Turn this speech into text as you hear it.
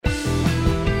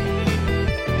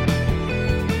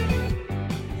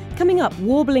Coming up,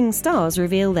 warbling stars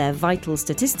reveal their vital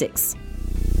statistics.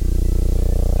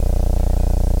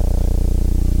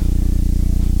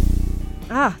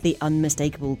 The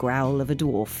unmistakable growl of a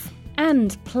dwarf.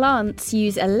 And plants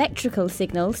use electrical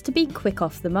signals to be quick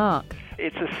off the mark.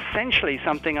 It's essentially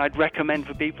something I'd recommend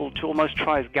for people to almost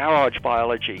try as garage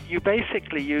biology. You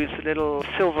basically use little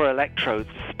silver electrodes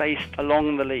spaced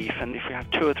along the leaf, and if we have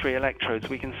 2 or 3 electrodes,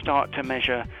 we can start to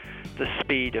measure the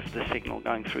speed of the signal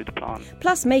going through the plant.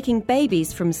 Plus making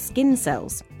babies from skin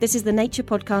cells. This is the Nature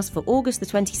podcast for August the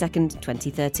 22nd,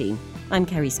 2013. I'm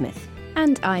Kerry Smith.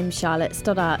 And I'm Charlotte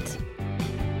Stoddart.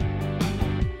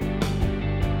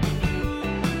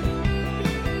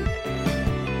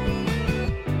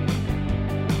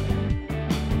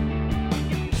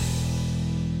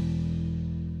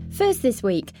 First this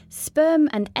week, sperm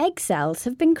and egg cells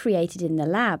have been created in the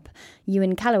lab.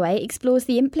 Ewan Callaway explores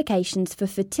the implications for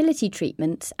fertility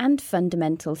treatments and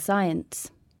fundamental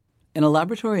science. In a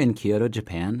laboratory in Kyoto,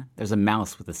 Japan, there's a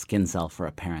mouse with a skin cell for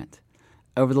a parent.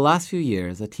 Over the last few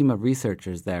years, a team of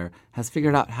researchers there has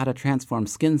figured out how to transform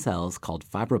skin cells called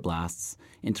fibroblasts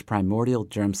into primordial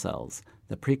germ cells,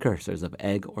 the precursors of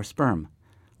egg or sperm.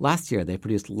 Last year, they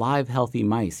produced live, healthy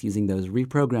mice using those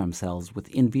reprogrammed cells with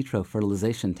in vitro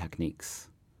fertilization techniques.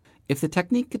 If the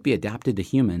technique could be adapted to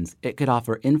humans, it could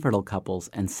offer infertile couples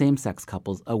and same-sex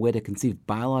couples a way to conceive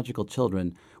biological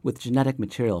children with genetic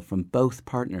material from both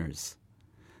partners.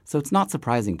 So it's not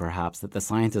surprising, perhaps, that the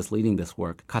scientist leading this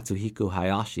work, Katsuhiko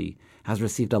Hayashi, has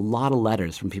received a lot of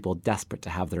letters from people desperate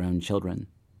to have their own children.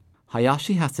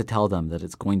 Hayashi has to tell them that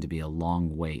it's going to be a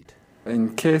long wait.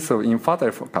 In case of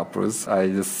infertile couples, I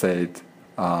just said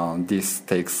this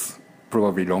takes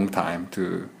probably a long time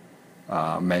to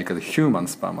make a human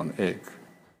sperm and egg.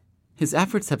 His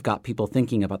efforts have got people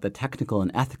thinking about the technical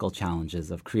and ethical challenges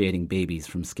of creating babies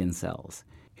from skin cells.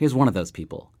 Here's one of those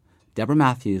people. Deborah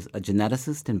Matthews, a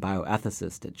geneticist and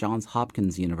bioethicist at Johns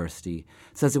Hopkins University,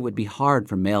 says it would be hard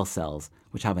for male cells,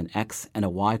 which have an X and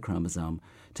a Y chromosome,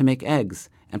 to make eggs,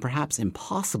 and perhaps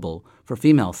impossible for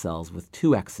female cells with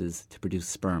 2 X's to produce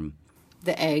sperm.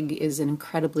 The egg is an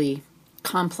incredibly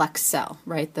complex cell,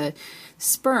 right? The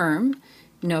sperm,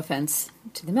 no offense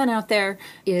to the men out there,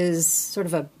 is sort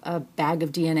of a bag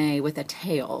of DNA with a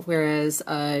tail, whereas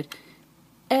an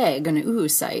egg, an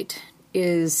oocyte,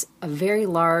 is a very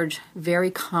large,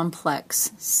 very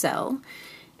complex cell,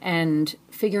 and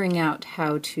figuring out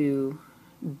how to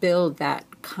build that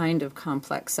kind of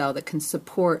complex cell that can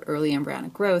support early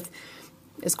embryonic growth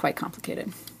is quite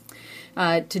complicated.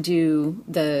 To do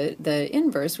the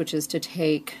inverse, which is to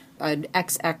take an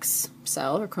XX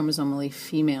cell, or chromosomally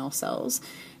female cells,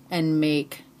 and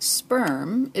make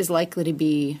sperm, is likely to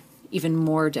be even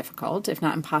more difficult, if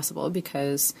not impossible,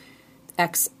 because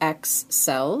XX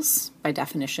cells, by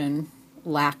definition,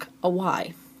 lack a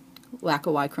Y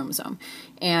chromosome.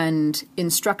 And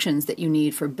instructions that you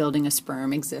need for building a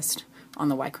sperm exist on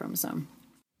the Y chromosome.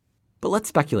 But let's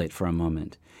speculate for a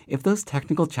moment. If those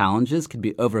technical challenges could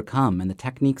be overcome and the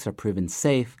techniques are proven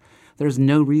safe, there's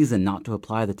no reason not to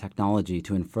apply the technology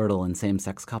to infertile and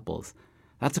same-sex couples.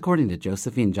 That's according to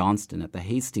Josephine Johnston at the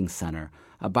Hastings Center,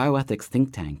 a bioethics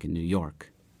think tank in New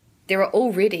York. There are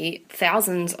already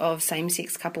thousands of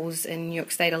same-sex couples in New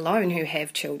York State alone who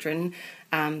have children,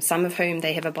 some of whom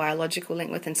they have a biological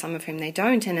link with and some of whom they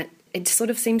don't, and it sort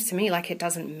of seems to me like it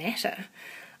doesn't matter.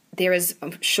 There is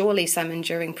surely some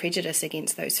enduring prejudice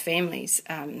against those families,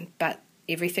 but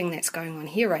everything that's going on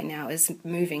here right now is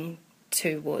moving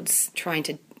towards trying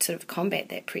to sort of combat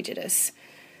that prejudice.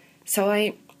 So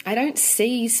I don't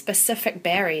see specific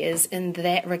barriers in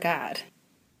that regard.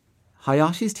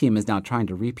 Hayashi's team is now trying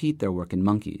to repeat their work in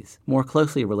monkeys, more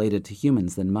closely related to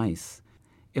humans than mice.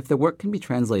 If the work can be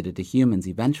translated to humans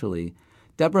eventually,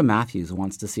 Deborah Matthews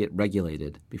wants to see it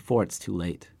regulated before it's too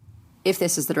late. If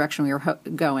this is the direction we are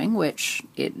going, which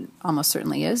it almost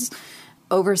certainly is,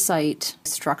 oversight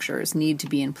structures need to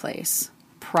be in place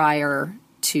prior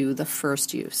to the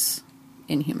first use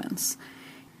in humans.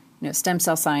 You know, stem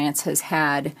cell science has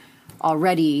had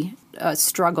already a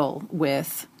struggle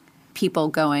with people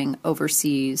going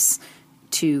overseas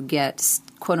to get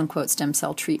quote-unquote stem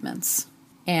cell treatments.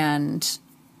 And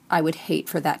I would hate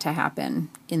for that to happen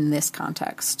in this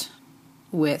context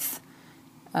with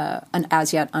an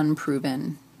as yet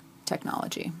unproven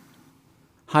technology.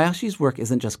 Hayashi's work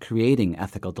isn't just creating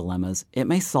ethical dilemmas, it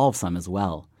may solve some as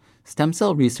well. Stem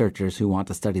cell researchers who want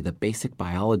to study the basic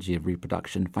biology of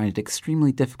reproduction find it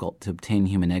extremely difficult to obtain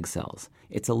human egg cells.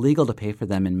 It's illegal to pay for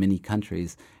them in many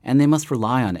countries, and they must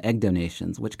rely on egg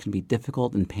donations, which can be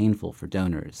difficult and painful for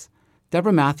donors.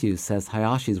 Deborah Matthews says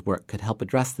Hayashi's work could help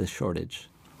address this shortage.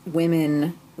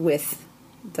 Women with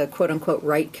the quote-unquote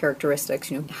right characteristics,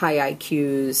 high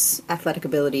IQs, athletic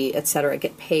ability, etc.,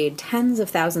 get paid tens of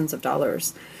thousands of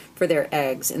dollars for their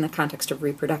eggs in the context of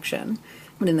reproduction.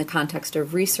 But in the context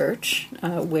of research,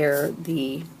 where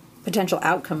the potential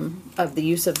outcome of the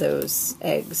use of those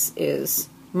eggs is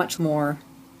much more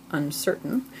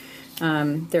uncertain,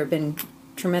 there have been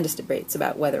tremendous debates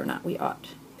about whether or not we ought to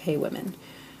pay women.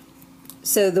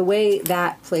 So the way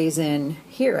that plays in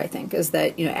here, I think, is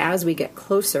that as we get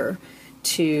closer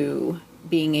to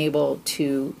being able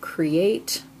to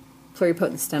create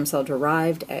pluripotent stem cell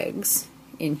derived eggs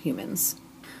in humans,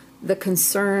 the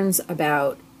concerns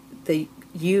about the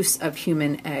use of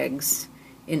human eggs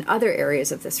in other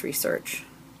areas of this research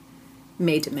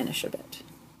may diminish a bit.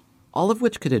 All of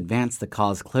which could advance the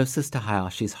cause closest to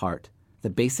Hayashi's heart, the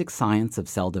basic science of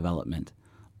cell development.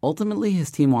 Ultimately,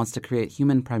 his team wants to create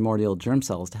human primordial germ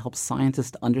cells to help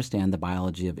scientists understand the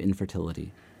biology of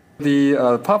infertility.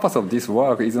 The purpose of this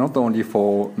work is not only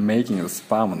for making a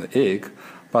sperm and egg,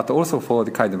 but also for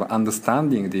the kind of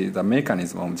understanding the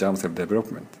mechanism of germ cell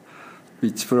development,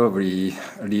 which probably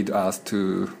lead us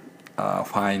to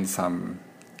find some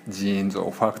genes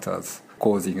or factors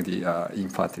causing the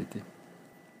infertility.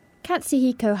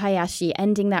 Katsuhiko Hayashi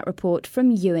ending that report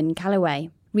from Ewan Callaway.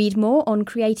 Read more on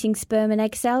creating sperm and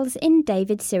egg cells in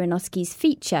David Sironowski's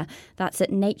feature. That's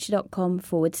at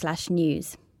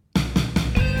nature.com/news.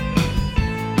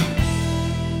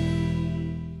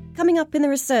 Coming up in the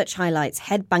research highlights,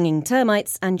 head-banging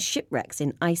termites and shipwrecks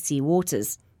in icy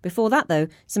waters. Before that, though,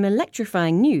 some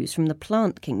electrifying news from the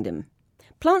plant kingdom.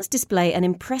 Plants display an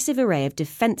impressive array of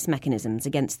defence mechanisms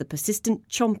against the persistent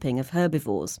chomping of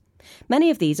herbivores. Many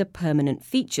of these are permanent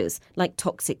features, like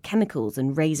toxic chemicals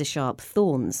and razor-sharp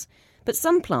thorns. But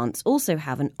some plants also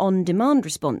have an on-demand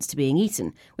response to being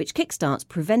eaten, which kickstarts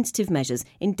preventative measures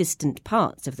in distant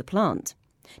parts of the plant.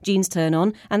 Genes turn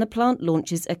on and the plant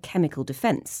launches a chemical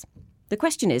defence. The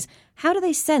question is, how do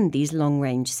they send these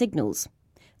long-range signals?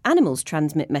 Animals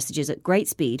transmit messages at great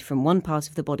speed from one part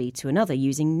of the body to another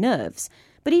using nerves.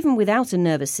 But even without a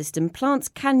nervous system, plants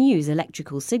can use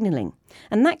electrical signalling.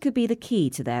 And that could be the key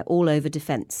to their all-over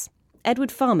defence.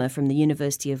 Edward Farmer from the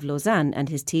University of Lausanne and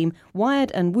his team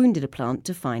wired and wounded a plant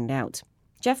to find out.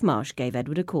 Jeff Marsh gave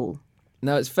Edward a call.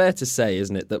 Now, it's fair to say,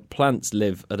 isn't it, that plants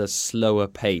live at a slower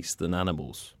pace than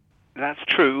animals? That's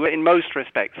true in most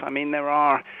respects. I mean, there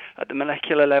are, at the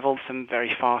molecular level, some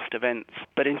very fast events.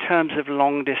 But in terms of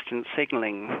long-distance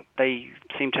signalling, they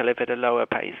seem to live at a lower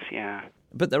pace, yeah.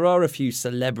 But there are a few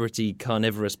celebrity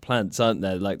carnivorous plants, aren't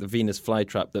there, like the Venus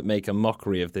flytrap, that make a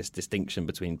mockery of this distinction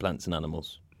between plants and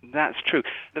animals? That's true.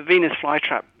 The Venus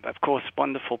flytrap, of course,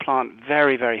 wonderful plant,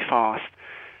 very, very fast.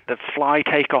 The fly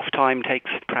takeoff time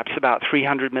takes perhaps about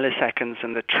 300 milliseconds,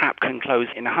 and the trap can close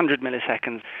in 100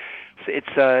 milliseconds.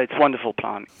 It's a wonderful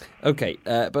plant. OK,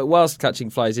 but whilst catching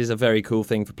flies is a very cool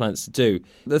thing for plants to do,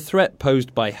 the threat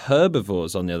posed by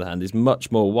herbivores, on the other hand, is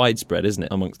much more widespread, isn't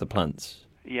it, amongst the plants?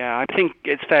 Yeah, I think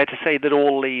it's fair to say that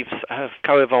all leaves have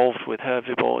co-evolved with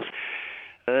herbivores.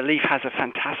 The leaf has a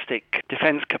fantastic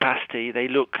defense capacity. They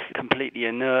look completely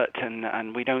inert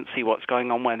and we don't see what's going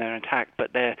on when they're attacked,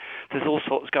 but there's all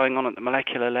sorts going on at the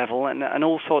molecular level and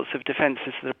all sorts of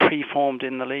defenses that are preformed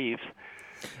in the leaves.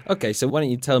 OK, so why don't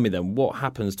you tell me then, what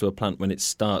happens to a plant when it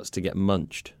starts to get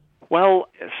munched? Well,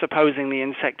 supposing the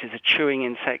insect is a chewing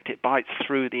insect, it bites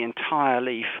through the entire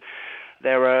leaf.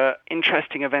 There are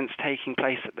interesting events taking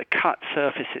place at the cut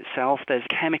surface itself. There's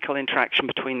chemical interaction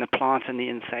between the plant and the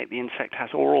insect. The insect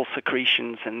has oral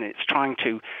secretions and it's trying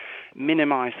to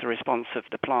minimize the response of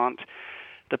the plant.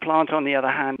 The plant, on the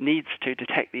other hand, needs to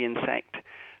detect the insect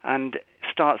and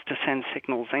starts to send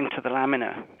signals into the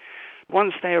lamina.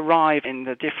 Once they arrive in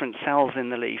the different cells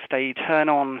in the leaf, they turn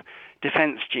on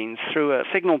defense genes through a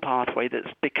signal pathway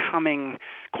that's becoming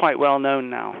quite well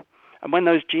known now. And when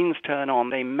those genes turn on,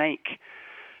 they make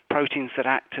proteins that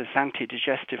act as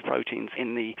anti-digestive proteins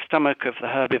in the stomach of the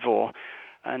herbivore,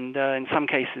 and in some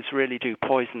cases really do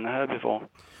poison the herbivore.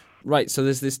 Right, so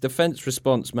there's this defense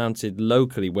response mounted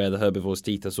locally where the herbivore's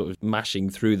teeth are sort of mashing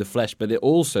through the flesh, but it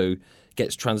also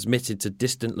gets transmitted to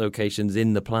distant locations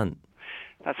in the plant.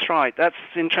 That's right. That's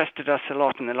interested us a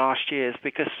lot in the last years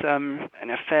because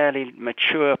in a fairly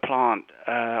mature plant,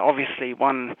 obviously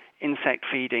one insect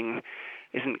feeding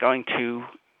isn't going to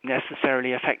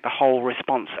necessarily affect the whole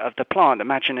response of the plant.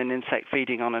 Imagine an insect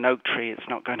feeding on an oak tree. It's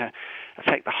not going to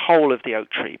affect the whole of the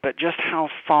oak tree. But just how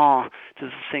far does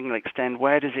the signal extend?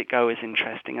 Where does it go is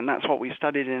interesting. And that's what we've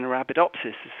studied in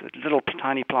Arabidopsis. It's a little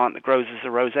tiny plant that grows as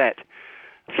a rosette.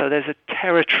 So there's a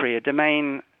territory, a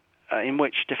domain in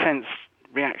which defense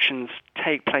reactions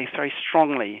take place very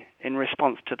strongly in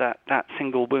response to that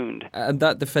single wound. And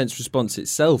that defence response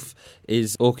itself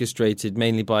is orchestrated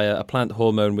mainly by a plant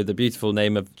hormone with the beautiful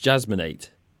name of jasminate.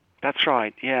 That's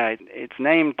right, yeah. It's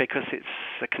named because it's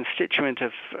a constituent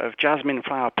of jasmine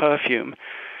flower perfume,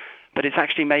 but it's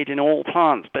actually made in all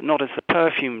plants, but not as the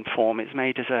perfumed form. It's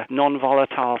made as a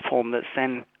non-volatile form that's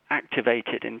then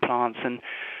activated in plants, and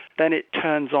then it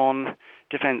turns on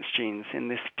defense genes in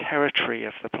this territory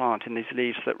of the plant, in these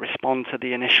leaves that respond to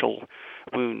the initial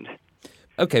wound.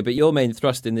 Okay, but your main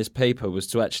thrust in this paper was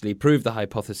to actually prove the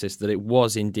hypothesis that it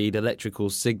was indeed electrical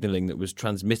signalling that was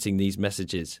transmitting these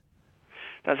messages.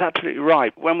 That's absolutely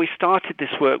right. When we started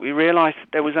this work, we realized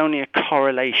that there was only a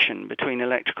correlation between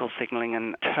electrical signaling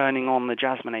and turning on the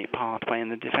jasminate pathway in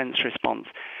the defense response.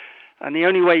 And the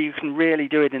only way you can really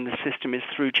do it in the system is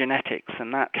through genetics,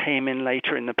 and that came in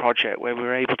later in the project, where we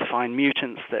were able to find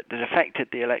mutants that affected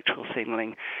the electrical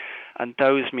signaling, and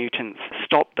those mutants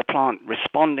stopped the plant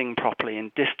responding properly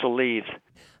in distal leaves.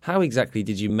 How exactly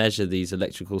did you measure these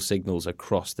electrical signals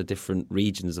across the different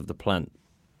regions of the plant?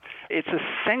 It's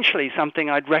essentially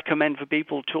something I'd recommend for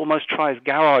people to almost try as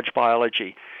garage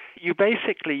biology. You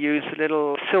basically use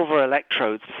little silver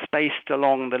electrodes spaced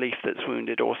along the leaf that's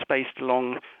wounded or spaced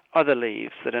along other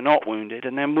leaves that are not wounded,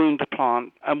 and then wound the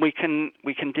plant, and we can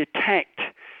detect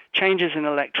changes in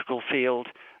electrical field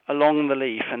along the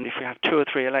leaf, and if we have 2 or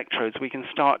 3 electrodes, we can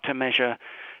start to measure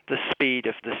the speed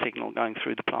of the signal going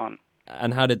through the plant.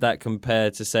 And how did that compare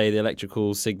to, say, the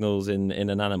electrical signals in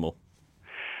an animal?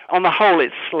 On the whole,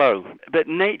 it's slow, but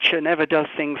nature never does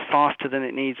things faster than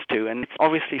it needs to, and it's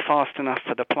obviously fast enough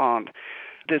for the plant.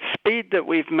 The speed that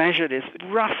we've measured is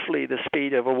roughly the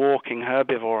speed of a walking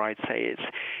herbivore, I'd say.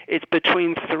 It's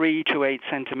between 3 to 8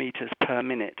 centimeters per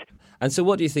minute. And so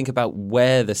what do you think about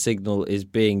where the signal is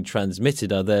being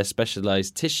transmitted? Are there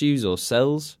specialized tissues or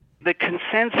cells? The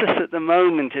consensus at the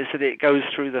moment is that it goes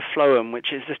through the phloem,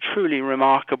 which is a truly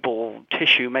remarkable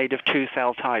tissue made of 2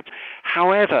 cell types.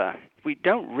 However, we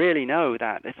don't really know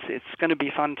that. It's going to be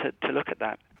fun to look at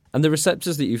that. And the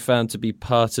receptors that you found to be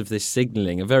part of this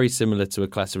signalling are very similar to a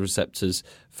class of receptors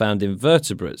found in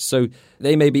vertebrates. So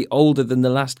they may be older than the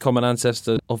last common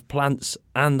ancestor of plants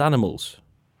and animals.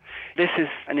 This is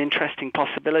an interesting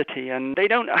possibility, and they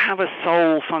don't have a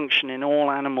sole function in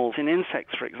all animals. In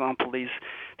insects, for example, these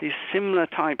similar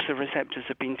types of receptors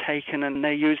have been taken and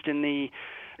they're used in the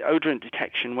odorant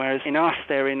detection, whereas in us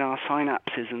they're in our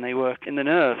synapses and they work in the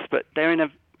nerves, but they're in a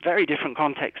very different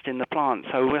context in the plant.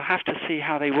 So we'll have to see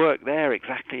how they work there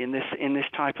exactly in this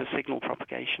type of signal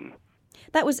propagation.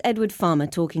 That was Edward Farmer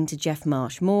talking to Jeff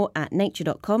Marsh. More at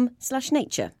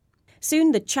nature.com/nature.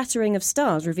 Soon the chattering of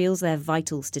stars reveals their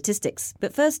vital statistics.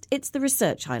 But first, it's the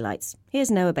research highlights.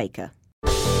 Here's Noah Baker.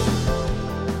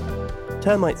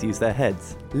 Termites use their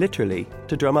heads, literally,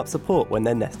 to drum up support when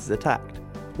their nest is attacked.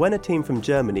 When a team from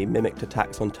Germany mimicked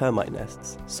attacks on termite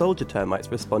nests, soldier termites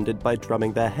responded by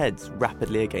drumming their heads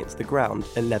rapidly against the ground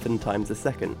 11 times a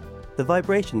second. The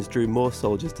vibrations drew more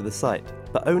soldiers to the site,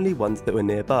 but only ones that were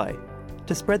nearby.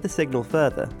 To spread the signal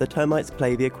further, the termites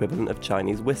play the equivalent of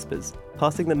Chinese whispers,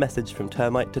 passing the message from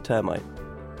termite to termite.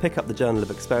 Pick up the Journal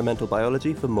of Experimental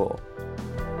Biology for more.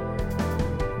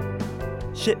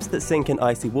 Ships that sink in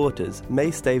icy waters may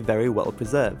stay very well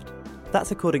preserved.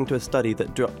 That's according to a study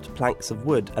that dropped planks of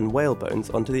wood and whale bones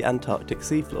onto the Antarctic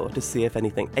seafloor to see if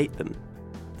anything ate them.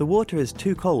 The water is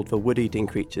too cold for wood-eating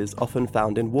creatures often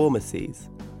found in warmer seas.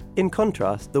 In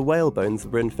contrast, the whale bones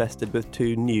were infested with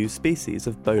 2 new species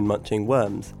of bone-munching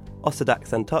worms,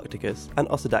 Osedax antarcticus and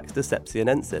Osedax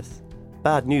decepcionensis.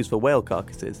 Bad news for whale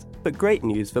carcasses, but great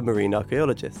news for marine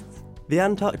archaeologists. The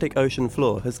Antarctic ocean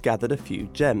floor has gathered a few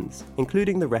gems,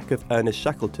 including the wreck of Ernest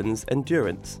Shackleton's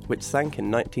Endurance, which sank in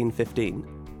 1915.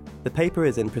 The paper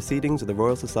is in Proceedings of the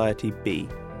Royal Society B.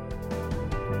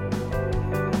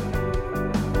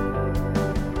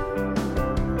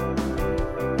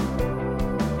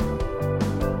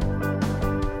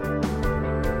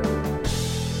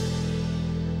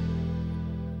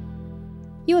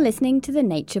 You're listening to the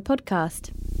Nature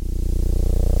Podcast.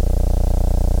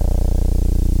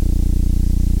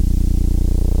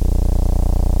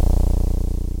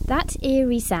 That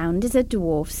eerie sound is a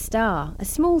dwarf star, a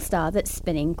small star that's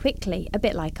spinning quickly, a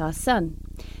bit like our sun.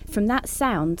 From that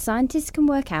sound, scientists can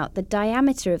work out the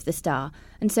diameter of the star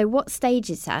and so what stage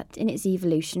it's at in its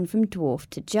evolution from dwarf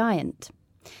to giant.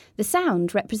 The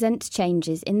sound represents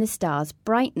changes in the star's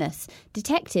brightness,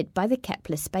 detected by the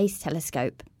Kepler Space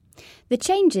Telescope. The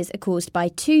changes are caused by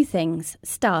 2 things: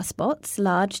 star spots,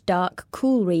 large, dark,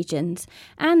 cool regions,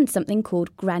 and something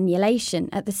called granulation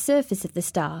at the surface of the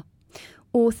star.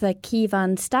 Author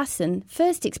Kievan Stassen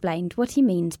first explained what he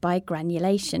means by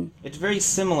granulation. It's very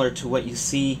similar to what you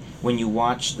see when you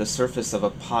watch the surface of a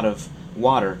pot of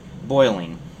water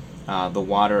boiling. The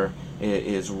water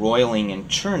is roiling and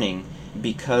churning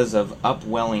because of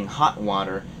upwelling hot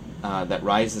water that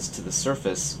rises to the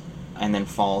surface and then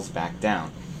falls back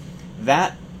down.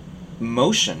 That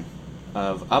motion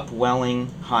of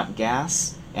upwelling hot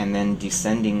gas and then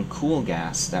descending cool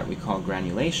gas that we call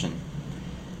granulation,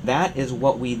 that is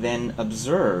what we then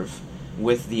observe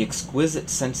with the exquisite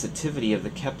sensitivity of the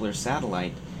Kepler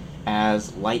satellite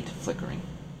as light flickering.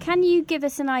 Can you give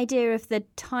us an idea of the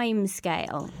time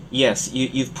scale? Yes,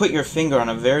 you've put your finger on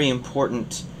a very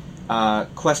important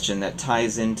question that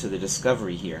ties into the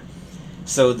discovery here.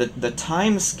 So the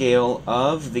time scale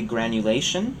of the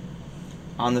granulation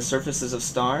on the surfaces of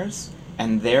stars,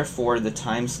 and therefore the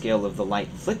time scale of the light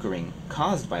flickering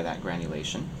caused by that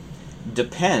granulation,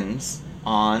 depends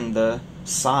on the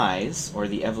size or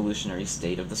the evolutionary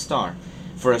state of the star.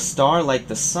 For a star like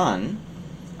the Sun,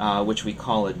 which we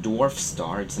call a dwarf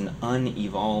star, it's an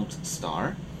unevolved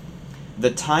star,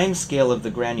 the time scale of the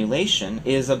granulation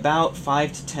is about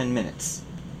 5 to 10 minutes.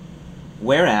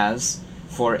 Whereas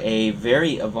for a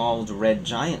very evolved red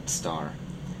giant star,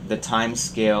 the time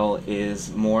scale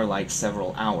is more like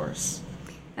several hours.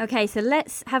 Okay, so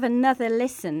let's have another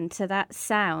listen to that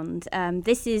sound.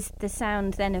 This is the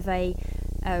sound then of a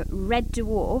red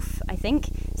dwarf, I think.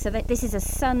 So that this is a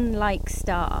sun-like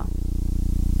star.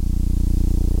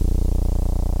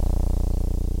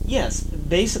 Yes,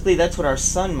 basically that's what our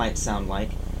sun might sound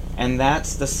like, and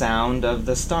that's the sound of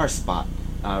the star spot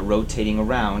rotating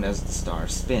around as the star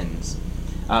spins.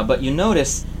 But you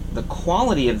notice the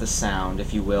quality of the sound,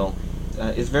 if you will,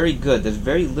 is very good. There's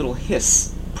very little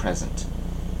hiss present.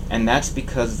 And that's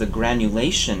because the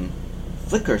granulation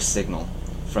flicker signal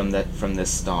from this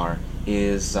star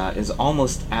is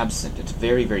almost absent. It's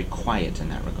very, very quiet in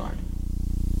that regard.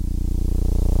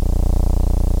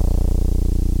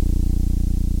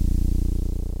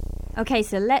 Okay,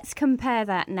 so let's compare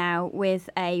that now with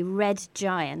a red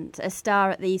giant, a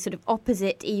star at the sort of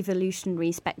opposite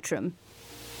evolutionary spectrum.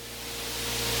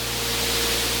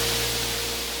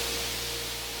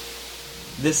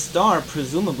 This star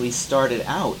presumably started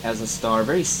out as a star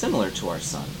very similar to our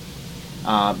Sun,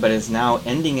 but is now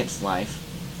ending its life.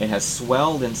 It has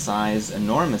swelled in size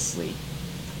enormously.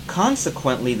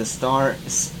 Consequently, the star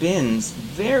spins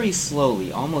very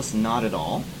slowly, almost not at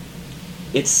all.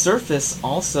 Its surface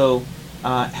also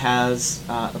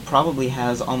probably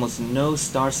has almost no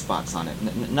star spots on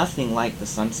it, nothing like the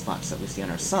sunspots that we see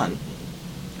on our Sun.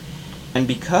 And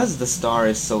because the star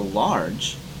is so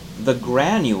large, the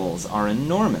granules are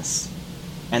enormous,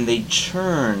 and they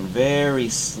churn very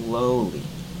slowly.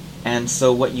 And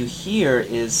so what you hear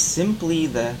is simply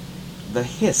the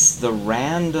hiss, the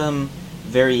random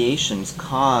variations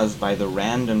caused by the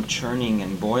random churning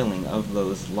and boiling of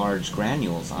those large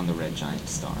granules on the red giant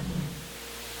star.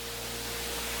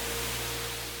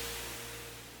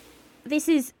 This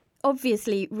is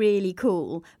obviously really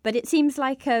cool, but it seems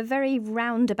like a very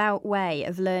roundabout way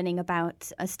of learning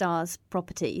about a star's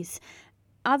properties.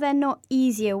 Are there not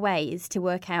easier ways to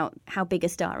work out how big a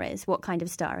star is, what kind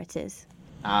of star it is?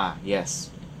 Ah,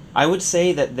 yes. I would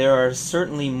say that there are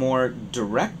certainly more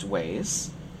direct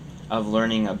ways of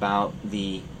learning about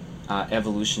the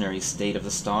evolutionary state of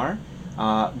the star,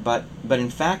 but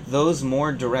in fact those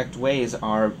more direct ways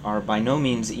are by no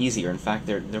means easier. In fact,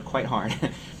 they're quite hard.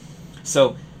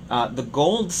 So the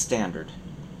gold standard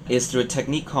is through a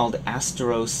technique called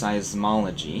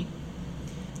asteroseismology,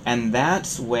 and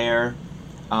that's where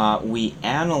we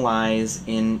analyze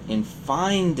in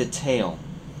fine detail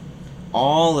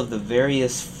all of the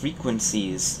various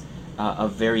frequencies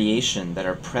of variation that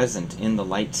are present in the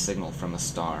light signal from a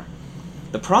star.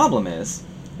 The problem is,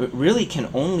 it really can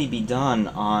only be done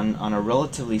on a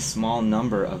relatively small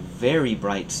number of very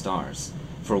bright stars,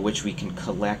 for which we can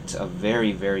collect a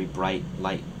very, very bright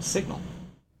light signal.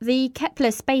 The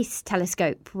Kepler Space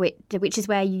Telescope, which is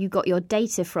where you got your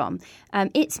data from,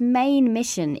 its main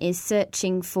mission is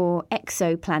searching for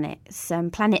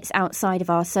exoplanets, planets outside of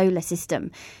our solar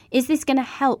system. Is this going to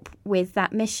help with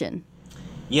that mission?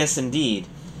 Yes, indeed.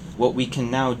 What we can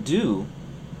now do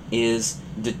is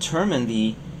determine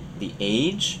the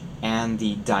age and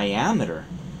the diameter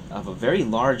of a very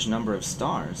large number of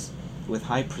stars with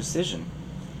high precision.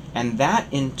 And that,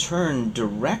 in turn,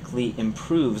 directly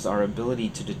improves our ability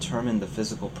to determine the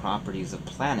physical properties of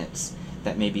planets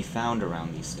that may be found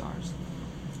around these stars.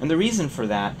 And the reason for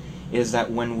that is that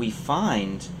when we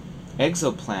find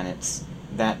exoplanets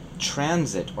that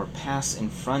transit or pass in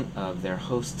front of their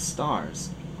host stars,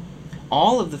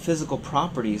 all of the physical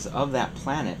properties of that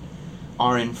planet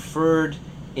are inferred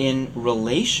in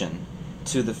relation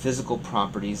to the physical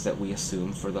properties that we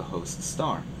assume for the host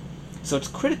star. So it's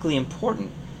critically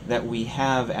important that we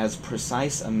have as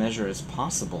precise a measure as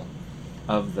possible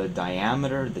of the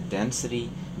diameter, the density,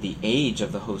 the age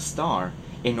of the host star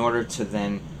in order to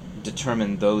then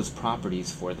determine those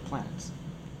properties for the planets.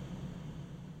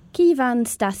 Keyvan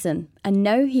Stassen, and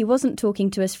no, he wasn't talking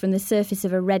to us from the surface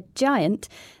of a red giant.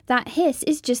 That hiss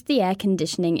is just the air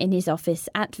conditioning in his office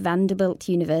at Vanderbilt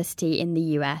University in the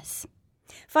US.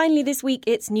 Finally this week,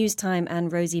 it's news time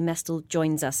and Rosie Mestel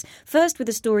joins us. First with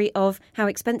a story of how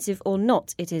expensive or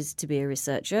not it is to be a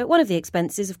researcher. One of the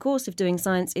expenses, of course, of doing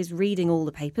science is reading all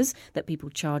the papers that people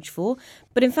charge for.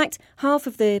 But in fact, half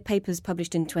of the papers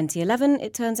published in 2011,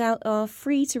 it turns out, are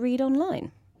free to read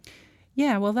online.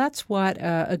 Yeah, well, that's what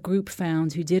a group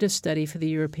found who did a study for the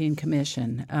European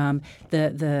Commission.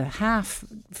 The half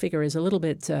figure is a little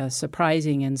bit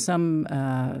surprising, and some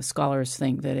scholars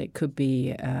think that it could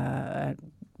be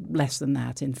less than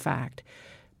that, in fact.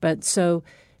 But so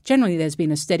generally there's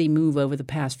been a steady move over the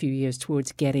past few years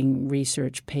towards getting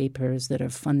research papers that are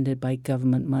funded by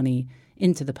government money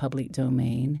into the public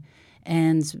domain.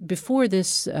 And before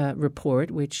this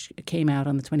report, which came out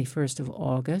on the 21st of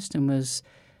August and was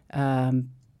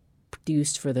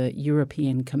produced for the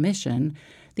European Commission,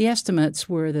 the estimates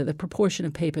were that the proportion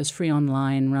of papers free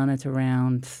online run at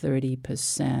around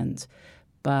 30%.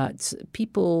 But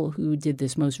people who did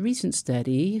this most recent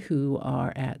study, who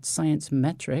are at Science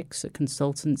Metrics, a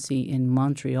consultancy in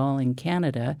Montreal in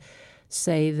Canada,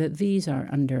 say that these are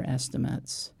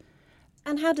underestimates.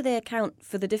 And how do they account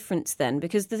for the difference then?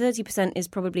 Because the 30% is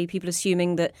probably people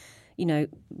assuming that,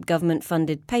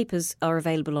 government-funded papers are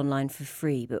available online for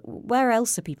free. But where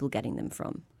else are people getting them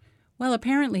from? Well,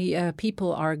 apparently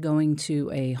people are going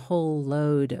to a whole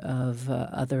load of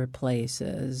other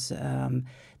places.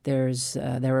 There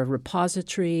are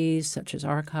repositories such as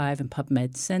Archive and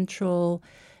PubMed Central.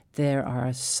 There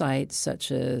are sites such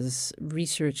as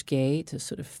ResearchGate, a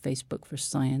sort of Facebook for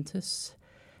scientists.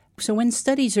 So when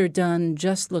studies are done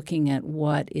just looking at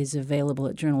what is available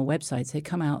at journal websites, they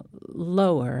come out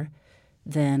lower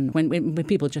than when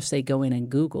people just say go in and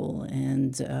Google.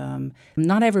 And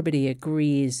not everybody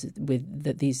agrees with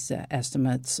that these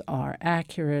estimates are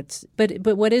accurate. But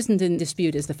what isn't in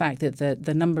dispute is the fact that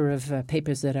the number of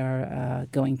papers that are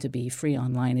going to be free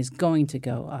online is going to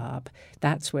go up.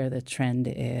 That's where the trend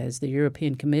is. The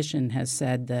European Commission has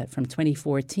said that from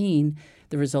 2014,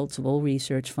 the results of all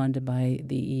research funded by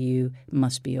the EU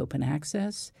must be open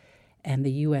access. And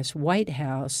the U.S. White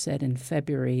House said in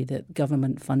February that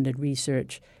government-funded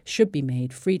research should be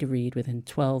made free to read within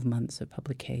 12 months of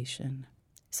publication.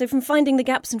 So from finding the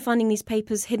gaps and finding these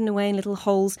papers hidden away in little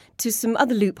holes to some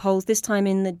other loopholes, this time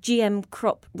in the GM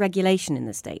crop regulation in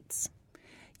the States.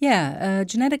 Yeah,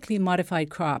 genetically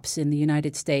modified crops in the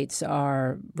United States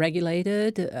are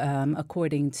regulated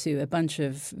according to a bunch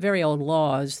of very old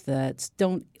laws that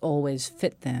don't always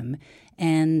fit them.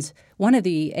 And one of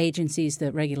the agencies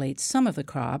that regulates some of the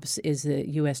crops is the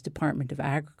U.S. Department of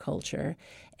Agriculture,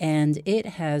 and it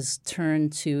has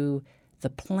turned to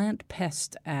the Plant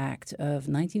Pest Act of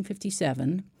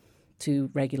 1957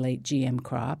 to regulate GM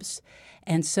crops.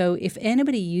 And so if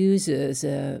anybody uses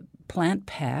a plant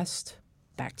pest,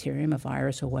 bacterium, a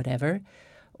virus or whatever,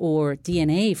 or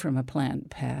DNA from a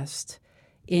plant pest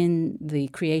in the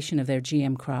creation of their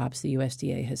GM crops, the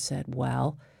USDA has said,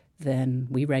 well, then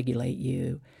we regulate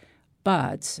you.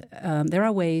 But there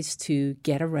are ways to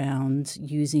get around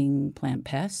using plant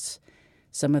pests.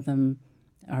 Some of them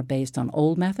are based on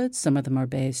old methods. Some of them are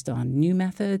based on new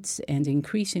methods. And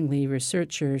increasingly,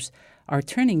 researchers are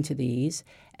turning to these.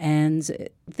 And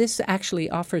this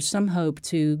actually offers some hope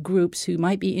to groups who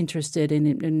might be interested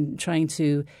in trying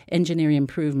to engineer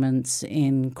improvements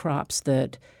in crops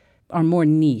that are more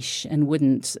niche and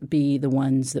wouldn't be the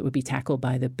ones that would be tackled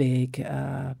by the big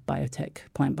plant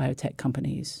biotech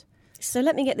companies. So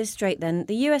let me get this straight then.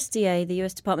 The USDA, the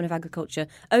US Department of Agriculture,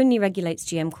 only regulates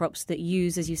GM crops that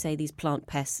use, as you say, these plant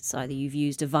pests. Either you've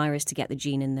used a virus to get the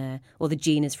gene in there, or the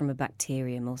gene is from a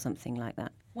bacterium or something like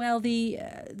that. Well, the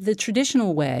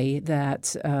traditional way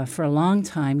that for a long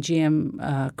time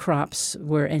GM crops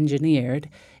were engineered,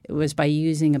 it was by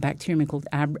using a bacterium called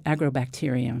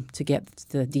agrobacterium to get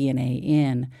the DNA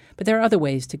in. But there are other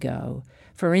ways to go.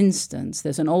 For instance,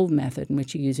 there's an old method in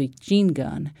which you use a gene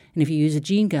gun. And if you use a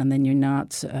gene gun, then you're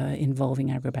not involving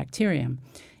agrobacterium.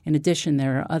 In addition,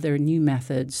 there are other new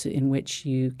methods in which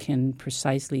you can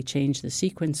precisely change the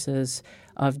sequences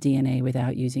of DNA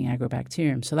without using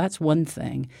agrobacterium. So that's one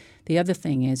thing. The other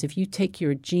thing is if you take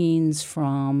your genes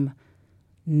from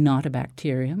not a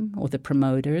bacterium, or the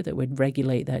promoter that would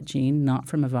regulate that gene, not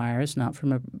from a virus, not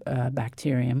from a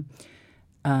bacterium,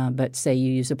 but say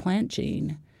you use a plant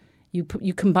gene.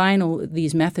 You combine all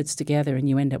these methods together and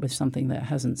you end up with something that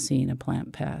hasn't seen a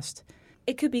plant pest.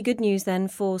 It could be good news then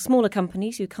for smaller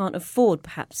companies who can't afford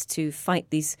perhaps to fight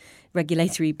these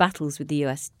regulatory battles with the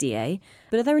USDA.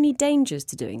 But are there any dangers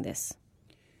to doing this?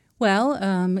 Well,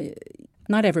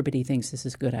 not everybody thinks this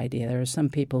is a good idea. There are some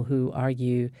people who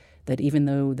argue that even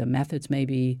though the methods may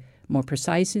be more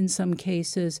precise in some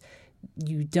cases,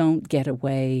 you don't get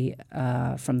away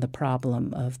from the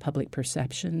problem of public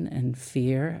perception and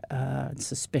fear,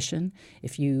 suspicion.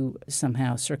 If you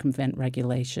somehow circumvent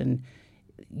regulation,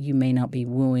 you may not be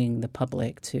wooing the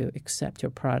public to accept your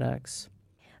products.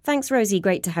 Thanks, Rosie.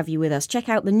 Great to have you with us. Check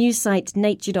out the news site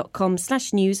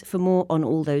nature.com/news for more on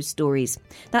all those stories.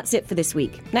 That's it for this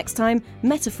week. Next time,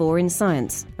 metaphor in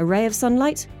science, a ray of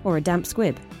sunlight or a damp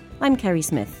squib. I'm Kerry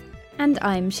Smith. And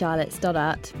I'm Charlotte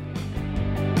Stoddart.